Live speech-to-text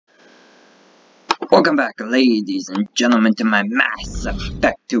Welcome back, ladies and gentlemen, to my Mass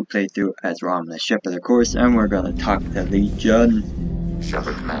Effect 2 playthrough as Romulus Shepard, of course, and we're gonna talk to Legion.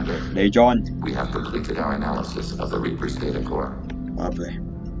 Shepard Commander. Legion. We have completed our analysis of the Reaper's data core. Lovely.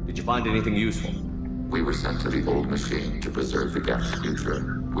 Did you find anything useful? We were sent to the old machine to preserve the Geth's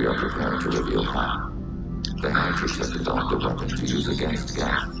future. We are preparing to reveal how. The Heretics have developed a weapon to use against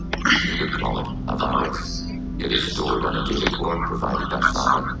Geth. You would call it a virus. It is stored on a data core provided by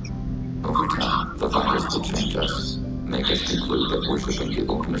Sovereign. Over time, the virus will change us, make us conclude that worshipping the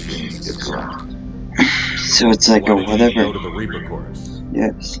old machines is correct. So it's like a whatever. Go to the Reaper cores.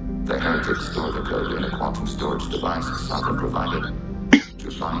 Yes. The Heretics store the code in a quantum storage device Sovereign provided. To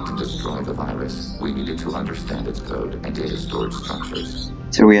find and destroy the virus, we needed to understand its code and data storage structures.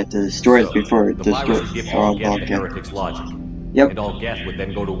 So we had to destroy it before it the virus would give all Geth the Geth. Heretics logic. Yep. And all Geth would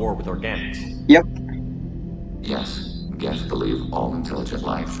then go to war with organics. Yep. Yes, Geth believe all intelligent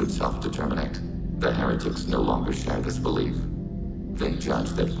life should self-determinate. The Heretics no longer share this belief. They judge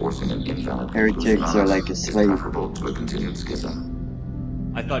that forcing an invalid Heretics are like a is slave. preferable to a continued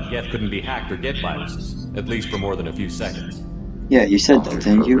schism. I thought Geth couldn't be hacked or get viruses, at least for more than a few seconds. Yeah, you said that, Altered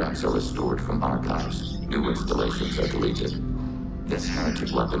didn't you? programs are restored from archives. New installations are deleted. This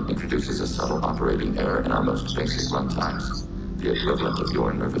heretic weapon introduces a subtle operating error in our most basic runtimes, the equivalent of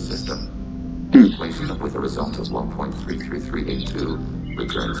your nervous system. An equation with a result of 1.33382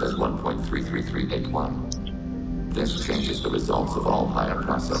 returns as 1.33381. This changes the results of all higher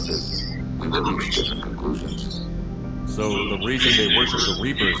processes. We will reach different conclusions. So the reason they worship the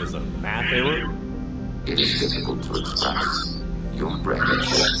Reapers is a math error? It is difficult to express. Your brain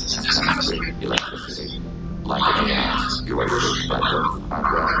exists as chemistry, electricity. Like AIs, you are shaped by both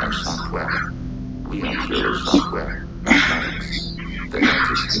hardware and software. We are pure software, mathematics. The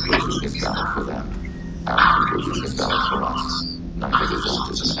Heretics' conclusion is valid for them. Our conclusion is valid for us. Neither result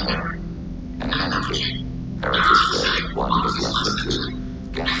is an error. An analogy. Heretics say 1 is less than 2.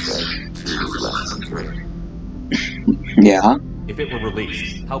 Geth say 2 is less than 3. Yeah. If it were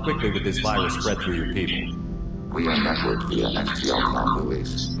released, how quickly would this virus spread through your people? We are networked via FTL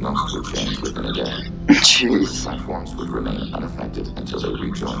convoys. Most would change within a day. Jeez. Platforms would remain unaffected until they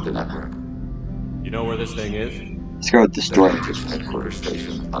rejoin the network. You know where this thing is? Let's go The destroy it. Heretics headquarters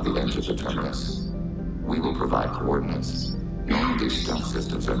station on the edge of the terminus. We will provide coordinates. Only these stealth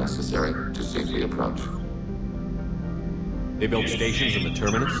systems are necessary to safely approach. They built stations in the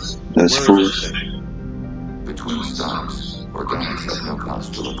terminus? Those Where fools. is this thing? Between stars, organics have no cause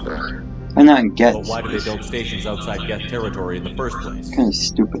to look there. Why not get? Well, why do they build stations outside Geth territory in the first place? Kind of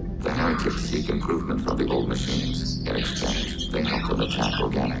stupid. The Heretics seek improvement from the old machines. In exchange, they help them attack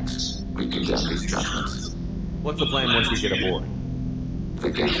organics. We condemn these judgments. What's the plan once we get aboard? The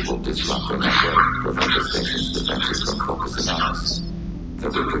Geth will disrupt their network, prevent the station's defenses from focusing on us. The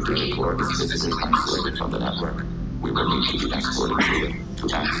Reaper data core is physically isolated from the network. We will need to be escorted to it to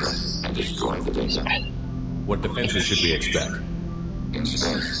access and destroy the data. What defenses should we expect? In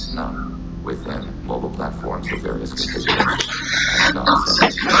space, none. Within, mobile platforms of various configurations and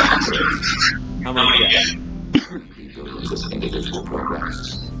non-sentient upgrades. How many Geth? Billions of individual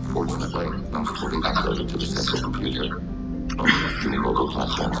programs. Fortunately, most will be uploaded to the central computer. Only a few mobile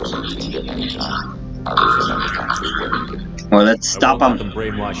platforms are maintained at any time. Others are manufactured where needed. Well, let's I stop won't let them. them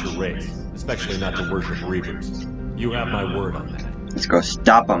brainwash your race, especially not to worship Reapers. You have my word on that. Let's go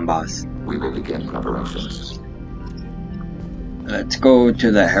stop them, boss. We will begin preparations. Let's go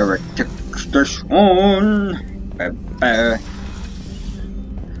to the heretic station. Baby.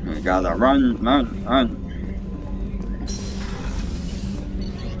 We gotta run.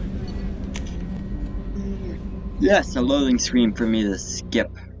 Yes, a loading screen for me to skip.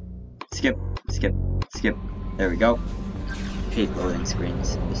 Skip. There we go. Hate loading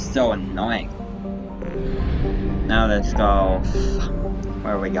screens. It's so annoying. Now let's go.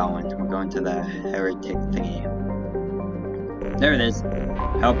 Where are we going? We're going to the heretic thingy. There it is.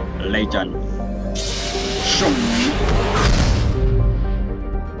 Help Legion. Shoom.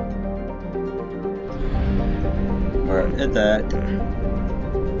 Where is it?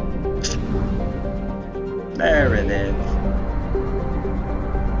 There it is.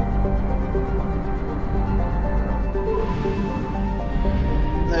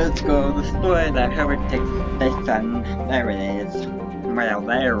 Let's go destroy the heretic station. There it is. Well,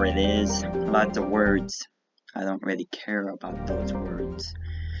 there it is. Lots of words. I don't really care about those words.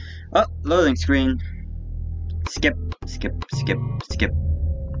 Oh, loading screen. Skip.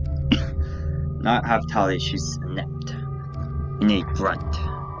 Not have Tali, she's inept. You need Grunt.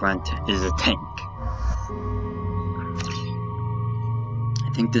 Grunt is a tank. I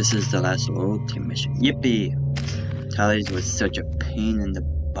think this is the last loyalty mission. Yippee! Tali's was such a pain in the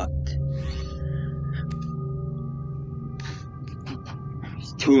butt.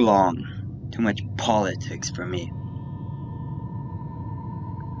 too long. Too much politics for me.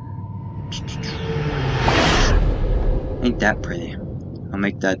 Ain't that pretty? I'll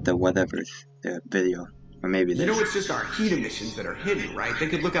make that the video. Or maybe this. You know it's just our heat emissions that are hidden, right? They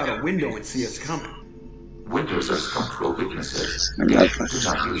could look out a window and see us coming. Windows are structural weaknesses. Do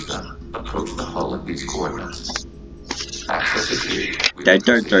not use them. Approach the hull at these coordinates. Access achieved.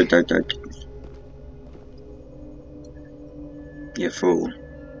 Dirt. You fool.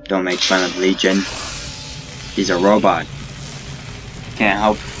 Don't make fun of Legion. He's a robot. Can't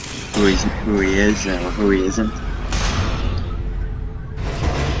help who he is or who he isn't.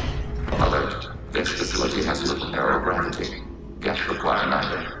 Alert. This facility has little aerogravity. Gas require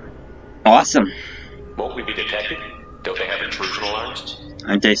neither. Awesome. Won't we be detected? Don't they have intrusion alarms?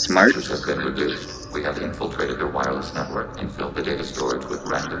 Aren't they smart? Sensors have been reduced. We have infiltrated their wireless network and filled the data storage with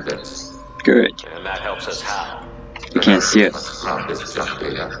random bits. Good. And that helps us how? You can't see it. Must scrub this junk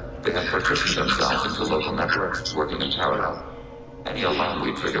data. They have partitioned themselves into local networks working in parallel. Any alarm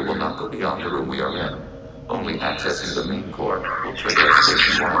we trigger will not go beyond the room we are in. Only accessing the main core will trigger a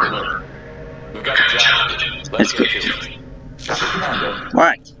station-wide alert. We've got a job to do. Let's get to it. Shepard Commander,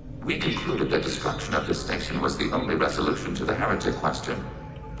 What? we concluded that destruction of this station was the only resolution to the heretic question.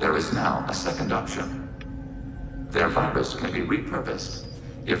 There is now a second option. Their virus can be repurposed.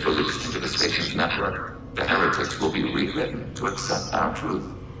 If released into the station's network, the heretics will be rewritten to accept our truth.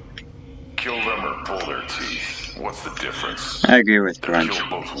 Kill them or pull their teeth. What's the difference? I agree with They're Grunt. killed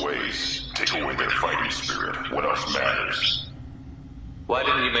both ways. Take away their fighting spirit. What else matters? Why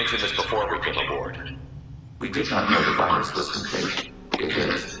didn't you mention this before we came aboard? We did not know the virus was complete. It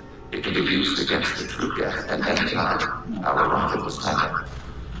is. It can be used against the true death at any time. Our arrival was timely.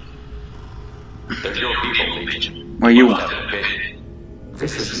 They're your people, Legion. What do you Must want? have an opinion.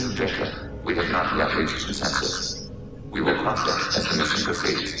 This is new data. We have not yet reached consensus. We will process as the mission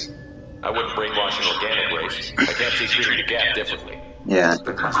proceeds. I wouldn't brainwash an organic race. I can't see treating the gap differently. Yeah.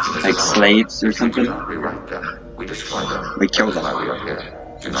 The question is Like about- slaves or We do something? not rewrite them. We destroy them. We kill them. That's why we are here.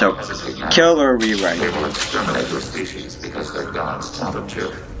 Do not So, hesitate now. kill or They rewrite? will exterminate your species because their gods tell them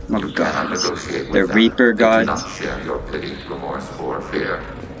to. Oh, You cannot gods. negotiate with They're them. Reaper They gods. do not share your pity, remorse, or fear.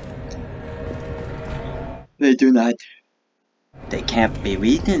 They do not. They can't be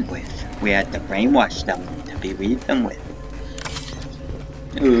reasoned with. We had to brainwash them to be reasoned with.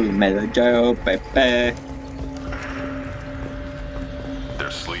 Ooh, Metal Joe, baby. They're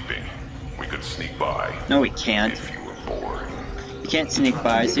sleeping. We could sneak by No, we can't. if you were bored. You can't sneak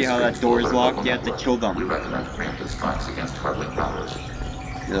by. See how that door is locked? You have to kill We them. recommend preemptive strikes against hardly powers.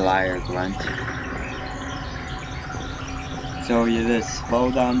 You liar, Grunt. So you just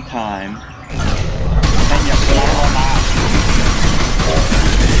slow down time. And you blow them out.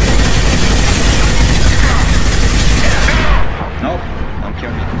 Nope. Don't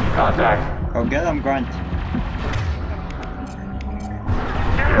kill me. Contact. Go get him, Grunt.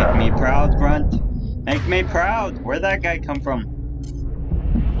 Make me proud, Grunt. Make me proud. Where'd that guy come from?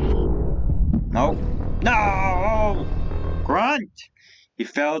 Nope. No! Grunt! He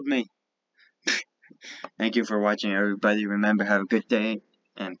failed me. Thank you for watching, everybody. Remember, have a good day.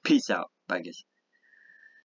 And peace out. Bye, guys.